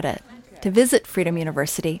no credit. To visit Freedom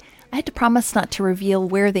University, I had to promise not to reveal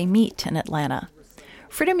where they meet in Atlanta.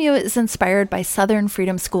 Freedom U is inspired by Southern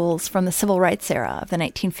freedom schools from the civil rights era of the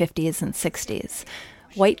 1950s and 60s.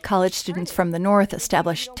 White college students from the North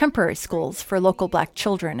established temporary schools for local black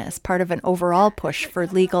children as part of an overall push for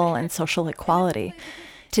legal and social equality.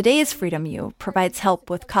 Today's Freedom U provides help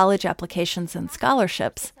with college applications and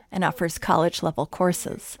scholarships and offers college-level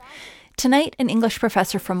courses. Tonight, an English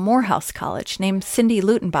professor from Morehouse College named Cindy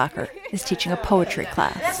Lutenbacher is teaching a poetry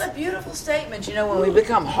class. That's a beautiful statement. When we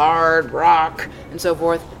become hard rock and so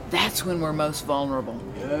forth, that's when we're most vulnerable.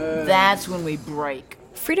 That's when we break.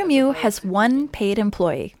 Freedom U has one paid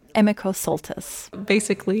employee, Emiko Soltis.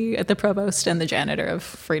 Basically, the provost and the janitor of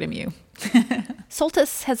Freedom U.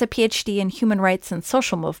 Soltis has a PhD in human rights and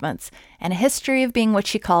social movements and a history of being what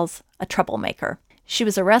she calls a troublemaker. She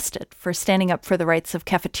was arrested for standing up for the rights of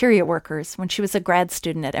cafeteria workers when she was a grad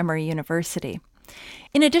student at Emory University.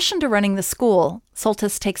 In addition to running the school,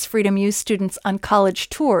 Soltis takes Freedom U students on college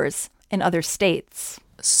tours in other states.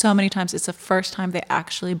 So many times it's the first time they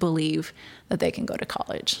actually believe that they can go to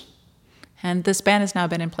college. And this ban has now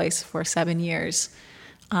been in place for 7 years.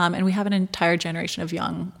 And we have an entire generation of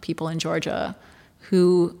young people in Georgia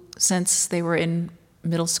who, since they were in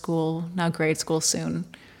middle school, now grade school soon,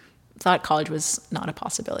 thought college was not a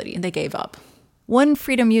possibility, and they gave up. One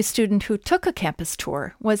Freedom U student who took a campus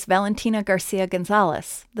tour was Valentina Garcia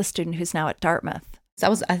Gonzalez, the student who's now at Dartmouth.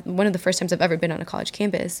 That was one of the first times I've ever been on a college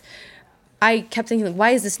campus. I kept thinking,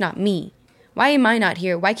 why is this not me? Why am I not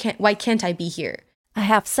here? Why can't I be here? A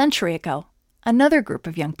half-century ago, another group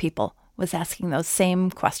of young people was asking those same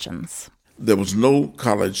questions. There was no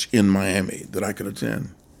college in Miami that I could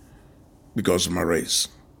attend because of my race.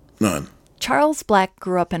 None. Charles Black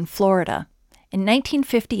grew up in Florida. In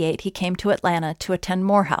 1958, he came to Atlanta to attend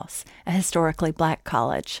Morehouse, a historically black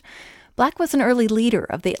college. Black was an early leader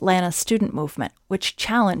of the Atlanta student movement, which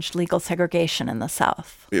challenged legal segregation in the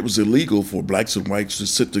South. It was illegal for blacks and whites to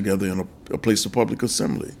sit together in a place of public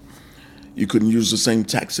assembly. You couldn't use the same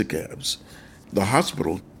taxi cabs. The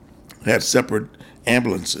hospital had separate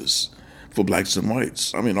ambulances for blacks and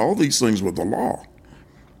whites. I mean, all these things were the law,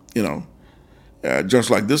 just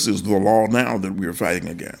like this is the law now that we're fighting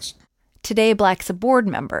against. Today, Black's a board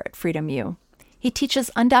member at Freedom U. He teaches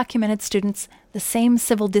undocumented students the same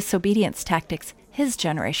civil disobedience tactics his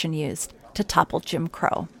generation used to topple Jim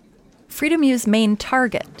Crow. Freedom U's main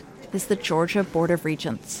target is the Georgia Board of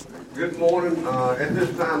Regents. Good morning. At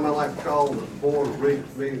this time, I'd like to call the Board of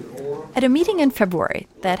Regents meeting to order. At a meeting in February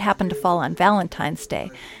that happened to fall on Valentine's Day,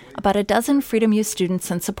 about a dozen Freedom U students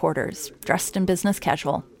and supporters, dressed in business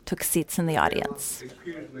casual, took seats in the audience.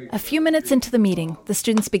 A few minutes into the meeting, the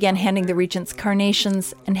students began handing the regents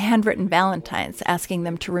carnations and handwritten valentines, asking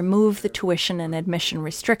them to remove the tuition and admission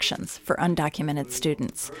restrictions for undocumented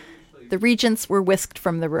students. The regents were whisked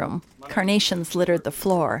from the room, carnations littered the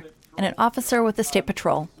floor, and an officer with the State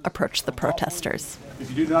Patrol approached the protesters. If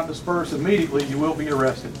you do not disperse immediately, you will be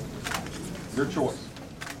arrested. Your choice.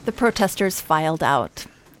 The protesters filed out.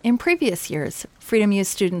 In previous years, Freedom U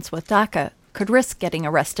students with DACA could risk getting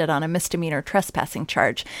arrested on a misdemeanor trespassing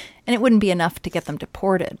charge, and it wouldn't be enough to get them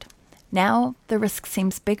deported. Now, the risk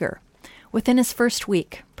seems bigger. Within his first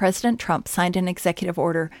week, President Trump signed an executive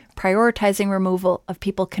order prioritizing removal of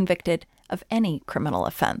people convicted of any criminal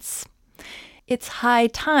offense. It's high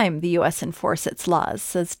time the U.S. enforce its laws,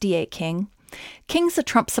 says D.A. King. King's a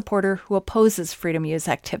Trump supporter who opposes Freedom U's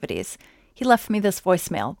activities. He left me this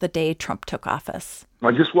voicemail the day Trump took office.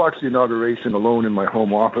 I just watched the inauguration alone in my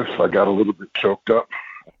home office. I got a little bit choked up.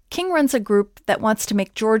 King runs a group that wants to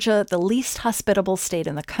make Georgia the least hospitable state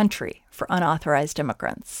in the country for unauthorized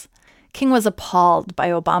immigrants. King was appalled by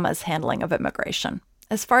Obama's handling of immigration.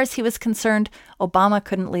 As far as he was concerned, Obama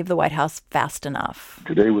couldn't leave the White House fast enough.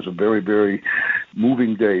 Today was a very, very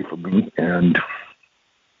moving day for me, and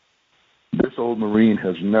this old Marine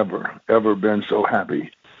has never, ever been so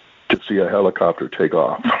happy to see a helicopter take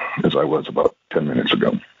off as I was about 10 minutes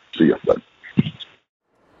ago. See ya, bud.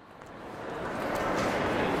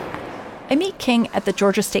 I meet King at the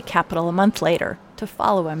Georgia State Capitol a month later to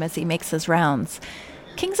follow him as he makes his rounds.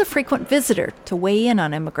 King's a frequent visitor to weigh in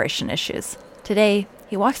on immigration issues. Today,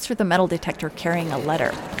 he walks through the metal detector carrying a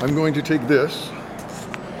letter. I'm going to take this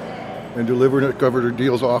and deliver it at Governor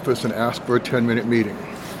Deal's office and ask for a 10-minute meeting.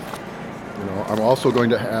 I'm also going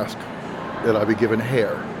to ask that I be given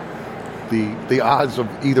hair. The odds of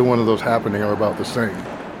either one of those happening are about the same.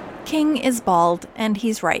 King is bald, and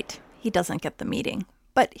he's right. He doesn't get the meeting.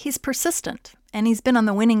 But he's persistent, and he's been on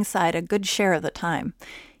the winning side a good share of the time.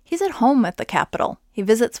 He's at home at the Capitol. He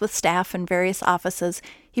visits with staff in various offices.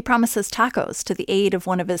 He promises tacos to the aid of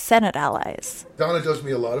one of his Senate allies. Donna does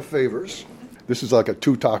me a lot of favors. This is like a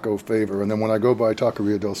 2-taco favor, and then when I go by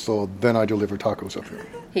Taqueria del Sol, then I deliver tacos up here.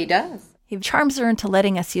 He does. He charms her into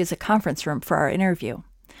letting us use a conference room for our interview.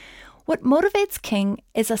 What motivates King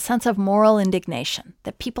is a sense of moral indignation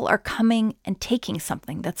that people are coming and taking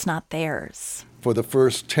something that's not theirs. For the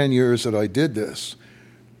first 10 years that I did this,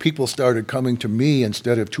 people started coming to me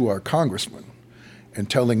instead of to our congressman and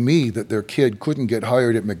telling me that their kid couldn't get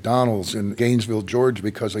hired at McDonald's in Gainesville, Georgia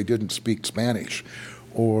because they didn't speak Spanish.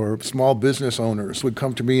 Or small business owners would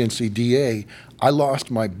come to me and say, DA, I lost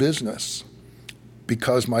my business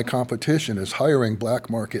because my competition is hiring black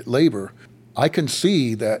market labor. I can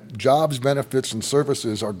see that jobs, benefits, and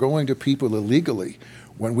services are going to people illegally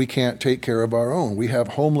when we can't take care of our own. We have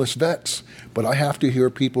homeless vets, but I have to hear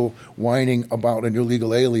people whining about an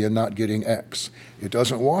illegal alien not getting X. It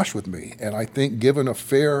doesn't wash with me, and I think given a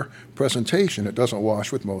fair presentation, it doesn't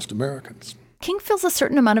wash with most Americans. King feels a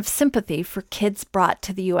certain amount of sympathy for kids brought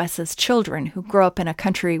to the U.S. as children who grow up in a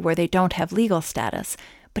country where they don't have legal status,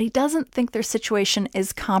 but he doesn't think their situation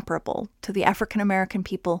is comparable to the African-American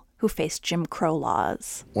people who faced Jim Crow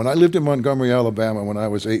laws. When I lived in Montgomery, Alabama, when I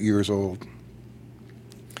was 8 years old,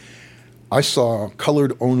 I saw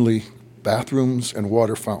colored-only bathrooms and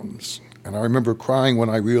water fountains, and I remember crying when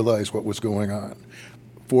I realized what was going on.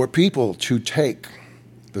 For people to take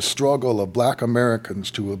the struggle of black Americans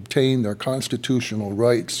to obtain their constitutional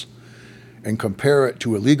rights and compare it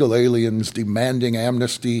to illegal aliens demanding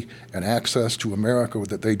amnesty and access to America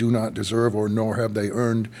that they do not deserve or nor have they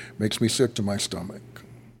earned makes me sick to my stomach.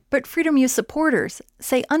 But Freedom U supporters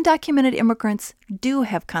say undocumented immigrants do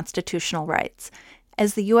have constitutional rights.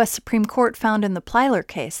 As the U.S. Supreme Court found in the Plyler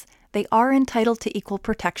case, they are entitled to equal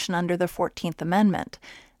protection under the 14th Amendment.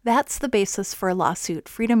 That's the basis for a lawsuit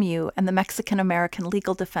Freedom U and the Mexican American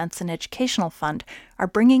Legal Defense and Educational Fund are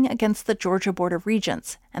bringing against the Georgia Board of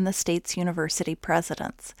Regents and the state's university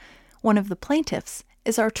presidents. One of the plaintiffs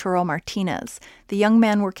is Arturo Martinez, the young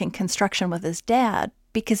man working construction with his dad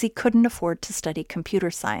because he couldn't afford to study computer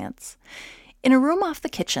science. In a room off the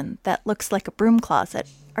kitchen that looks like a broom closet,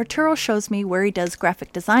 Arturo shows me where he does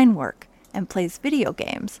graphic design work and plays video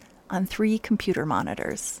games on 3 computer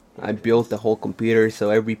monitors. I built the whole computer, so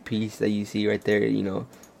every piece that you see right there,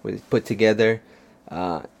 was put together.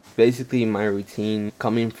 Basically, my routine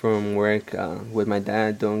coming from work with my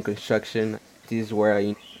dad doing construction. This is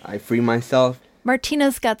where I free myself.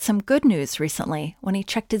 Martinez got some good news recently when he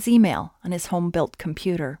checked his email on his home-built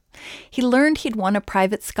computer. He learned he'd won a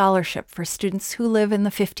private scholarship for students who live in the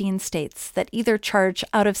 15 states that either charge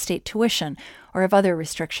out-of-state tuition or have other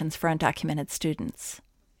restrictions for undocumented students.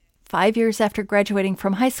 5 years after graduating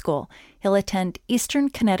from high school, he'll attend Eastern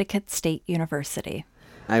Connecticut State University.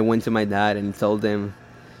 I went to my dad and told him,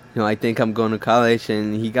 I think I'm going to college,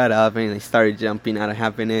 and he got up and I started jumping out of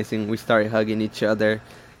happiness, and we started hugging each other.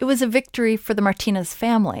 It was a victory for the Martinez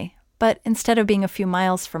family, but instead of being a few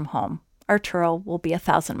miles from home, Arturo will be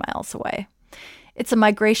 1,000 miles away. It's a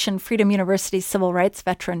migration Freedom University's civil rights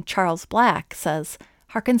veteran Charles Black says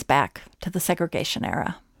harkens back to the segregation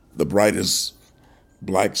era. The brightest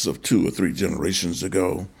blacks of 2 or 3 generations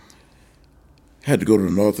ago had to go to the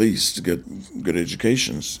Northeast to get good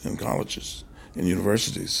educations in colleges and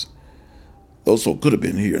universities. Those folk could have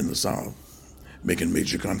been here in the South, making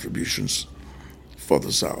major contributions for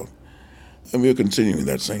the South. And we're continuing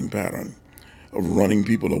that same pattern of running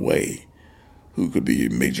people away who could be a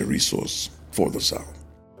major resource for the South.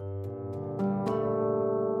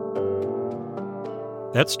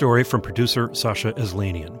 That story from producer Sasha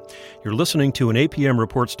Aslanian. You're listening to an APM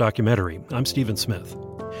Reports documentary. I'm Stephen Smith.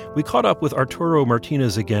 We caught up with Arturo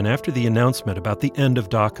Martinez again after the announcement about the end of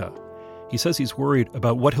DACA. He says he's worried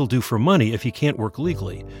about what he'll do for money if he can't work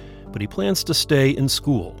legally, but he plans to stay in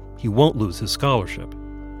school. He won't lose his scholarship.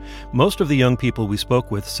 Most of the young people we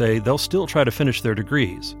spoke with say they'll still try to finish their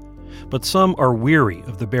degrees, but some are weary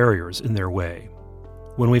of the barriers in their way.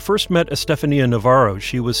 When we first met Estefania Navarro,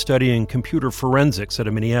 she was studying computer forensics at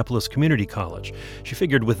a Minneapolis community college. She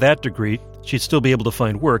figured with that degree, she'd still be able to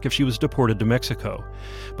find work if she was deported to Mexico.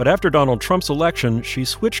 But after Donald Trump's election, she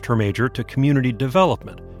switched her major to community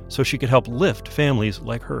development so she could help lift families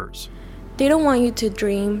like hers. They don't want you to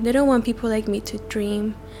dream. They don't want people like me to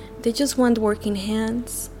dream. They just want working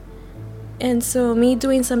hands. And so me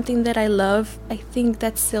doing something that I love, I think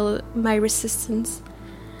that's still my resistance.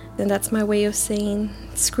 And that's my way of saying,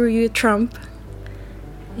 screw you, Trump.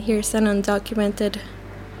 Here's an undocumented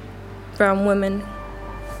brown woman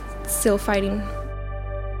still fighting.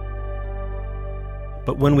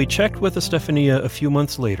 But when we checked with Estefania a few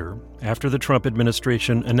months later, after the Trump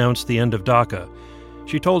administration announced the end of DACA,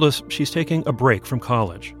 she told us she's taking a break from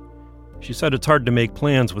college. She said it's hard to make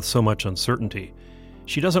plans with so much uncertainty.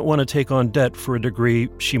 She doesn't want to take on debt for a degree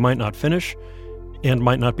she might not finish and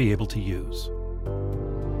might not be able to use.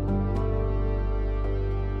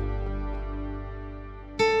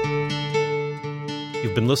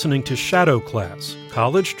 You've been listening to Shadow Class,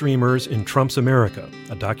 College Dreamers in Trump's America,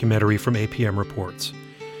 a documentary from APM Reports.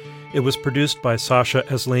 It was produced by Sasha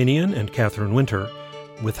Aslanian and Catherine Winter,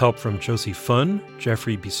 with help from Josie Funn,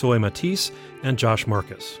 Jeffrey Bissoy-Matisse, and Josh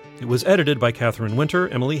Marcus. It was edited by Catherine Winter,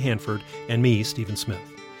 Emily Hanford, and me, Stephen Smith.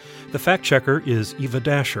 The fact-checker is Eva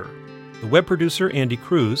Dasher. The web producer, Andy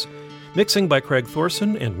Cruz. Mixing by Craig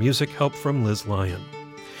Thorson, and music help from Liz Lyon.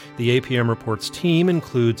 The APM Reports team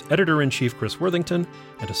includes Editor-in-Chief Chris Worthington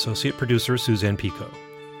and Associate Producer Suzanne Pico.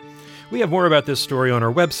 We have more about this story on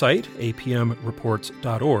our website,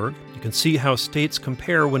 apmreports.org. You can see how states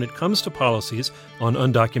compare when it comes to policies on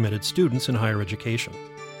undocumented students in higher education.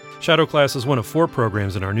 Shadow Class is one of 4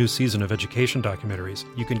 programs in our new season of education documentaries.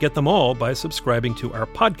 You can get them all by subscribing to our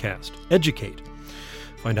podcast, Educate.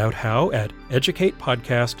 Find out how at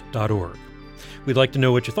educatepodcast.org. We'd like to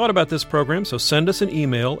know what you thought about this program, so send us an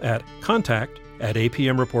email at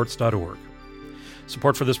contact@apmreports.org.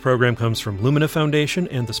 Support for this program comes from Lumina Foundation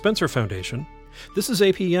and the Spencer Foundation. This is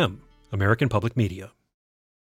APM, American Public Media.